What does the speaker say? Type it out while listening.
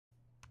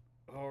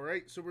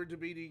Alright, so we're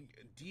debating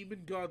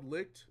Demon God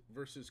Licht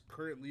versus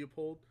current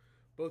Leopold.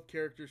 Both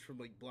characters from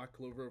like Black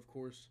Clover, of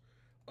course,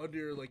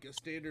 under like a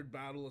standard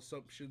battle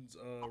assumptions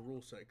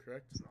rule set,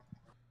 correct?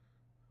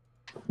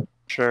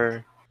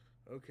 Sure.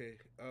 Okay.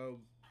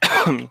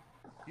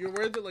 You're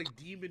aware that like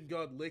Demon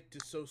God Licht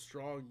is so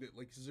strong that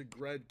like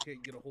Zagred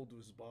can't get a hold of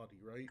his body,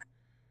 right?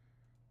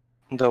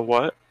 The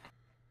what?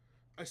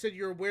 I said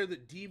you're aware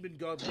that Demon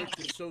God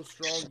Licht is so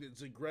strong that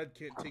Zagred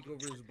can't take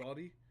over his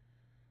body?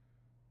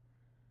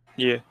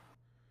 Yeah.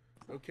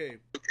 Okay.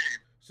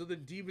 So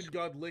then Demon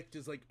God Licht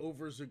is like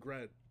over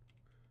Zagred.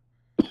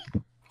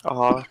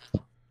 Uh-huh.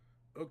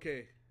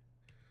 Okay.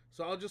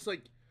 So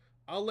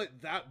I'll let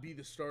that be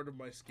the start of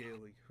my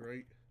scaling,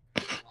 right?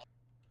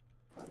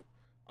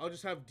 I'll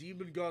just have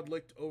Demon God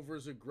Licht over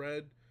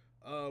Zagred.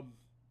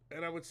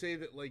 And I would say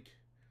that like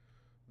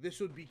this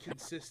would be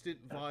consistent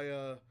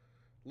via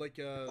like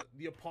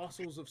the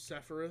apostles of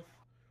Sephiroth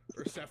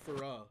or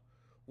Sephirah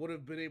would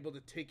have been able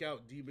to take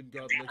out Demon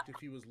God Licht if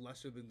he was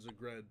lesser than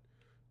Zagred,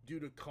 due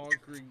to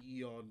conquering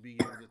Eon being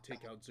able to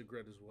take out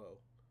Zagred as well.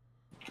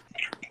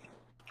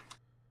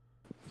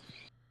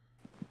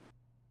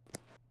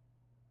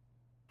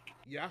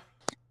 Yeah?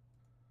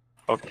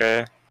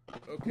 Okay.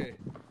 Okay.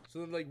 So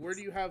then like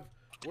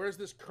where's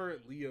this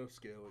current Leo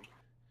scaling?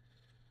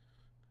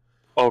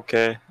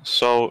 Okay.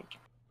 So,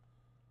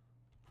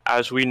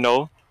 as we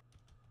know,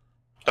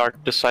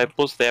 Dark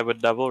Disciples, they have a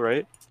devil,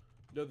 right?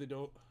 No, they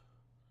don't.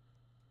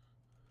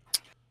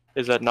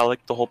 Is that not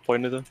like the whole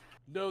point of them?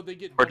 No, they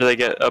get Or do devil they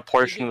get power. a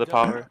portion of the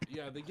power?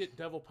 Yeah, they get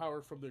devil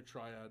power from their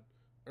triad,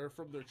 or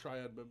from their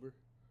triad member.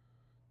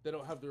 They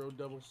don't have their own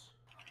devils.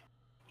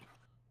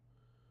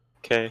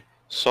 Okay.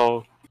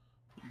 So,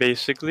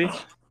 basically,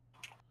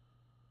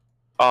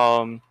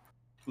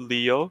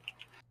 Leo,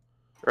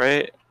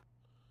 right?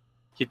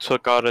 He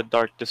took out a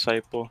Dark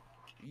Disciple.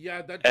 Yeah,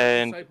 that Dark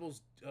And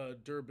Disciple's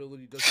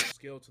durability doesn't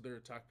scale to their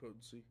attack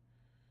potency.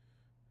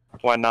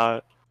 why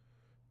not?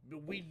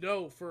 We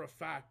know for a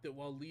fact that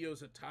while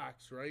Leo's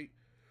attacks, right,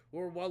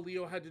 or while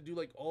Leo had to do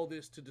like all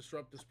this to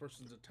disrupt this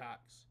person's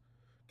attacks,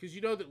 because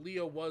you know that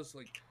Leo was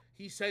like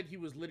he said he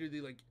was literally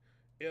like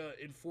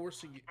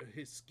enforcing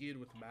his skin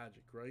with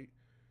magic, right?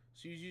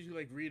 So he's using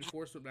like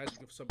reinforcement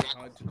magic of some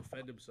kind to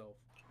defend himself,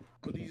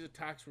 but these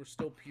attacks were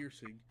still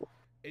piercing,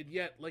 and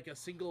yet like a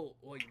single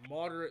like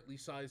moderately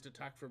sized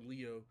attack from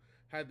Leo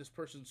had this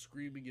person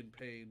screaming in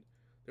pain.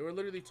 They were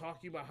literally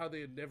talking about how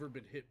they had never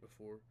been hit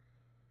before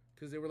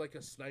because they were like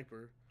a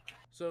sniper.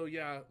 So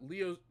yeah,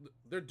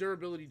 their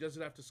durability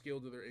doesn't have to scale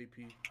to their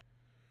AP.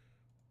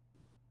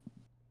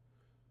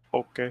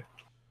 Okay.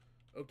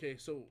 Okay,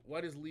 so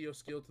why does Leo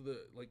scale to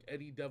the like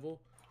any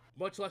devil,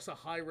 much less a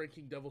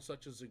high-ranking devil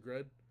such as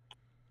Zagred?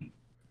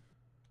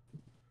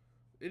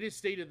 It is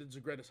stated that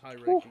Zagred is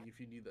high-ranking. If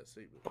you need that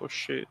statement. Oh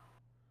shit.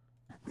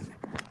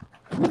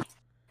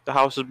 The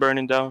house is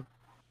burning down.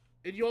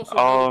 And you also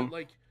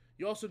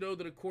know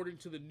that according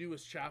to the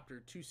newest chapter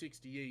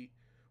 268,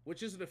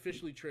 which isn't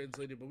officially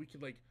translated, but we can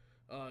like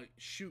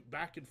shoot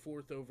back and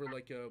forth over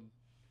like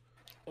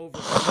over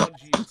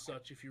Bungie and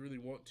such if you really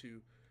want to.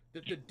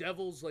 That the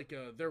devils like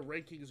their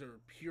rankings are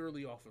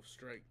purely off of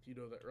strength. You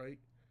know that, right?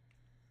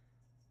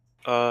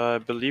 I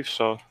believe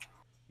so.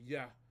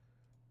 Yeah.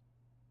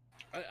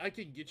 I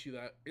can get you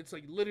that. It's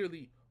like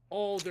literally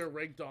all they're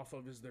ranked off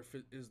of is their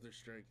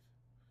strength.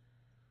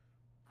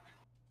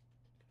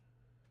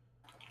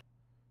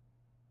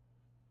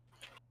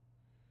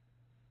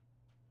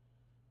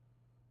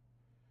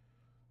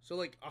 So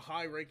like a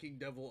high ranking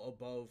devil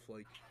above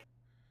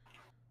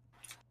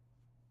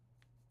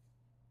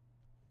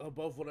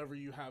whatever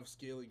you have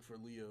scaling for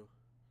Leo.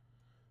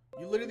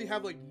 You literally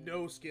have like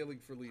no scaling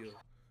for Leo.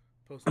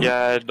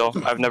 Yeah, no,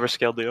 I've never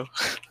scaled Leo.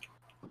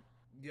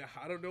 Yeah,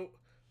 I don't know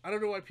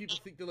why people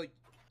think that like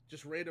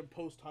just random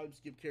post time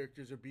skip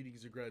characters are beating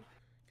Zagred,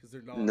 because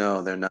they're not.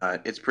 No, they're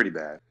not. It's pretty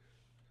bad.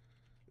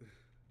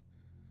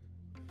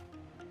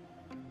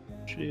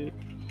 Shit.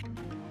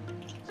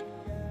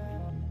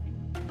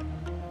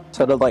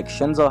 So did like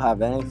Shinzo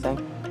have anything?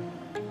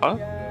 Huh?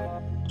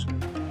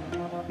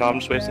 No, I'm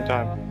just wasting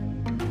time.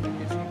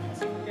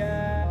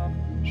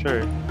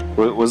 Sure.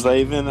 Was that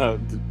even a?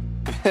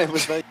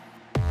 Was that?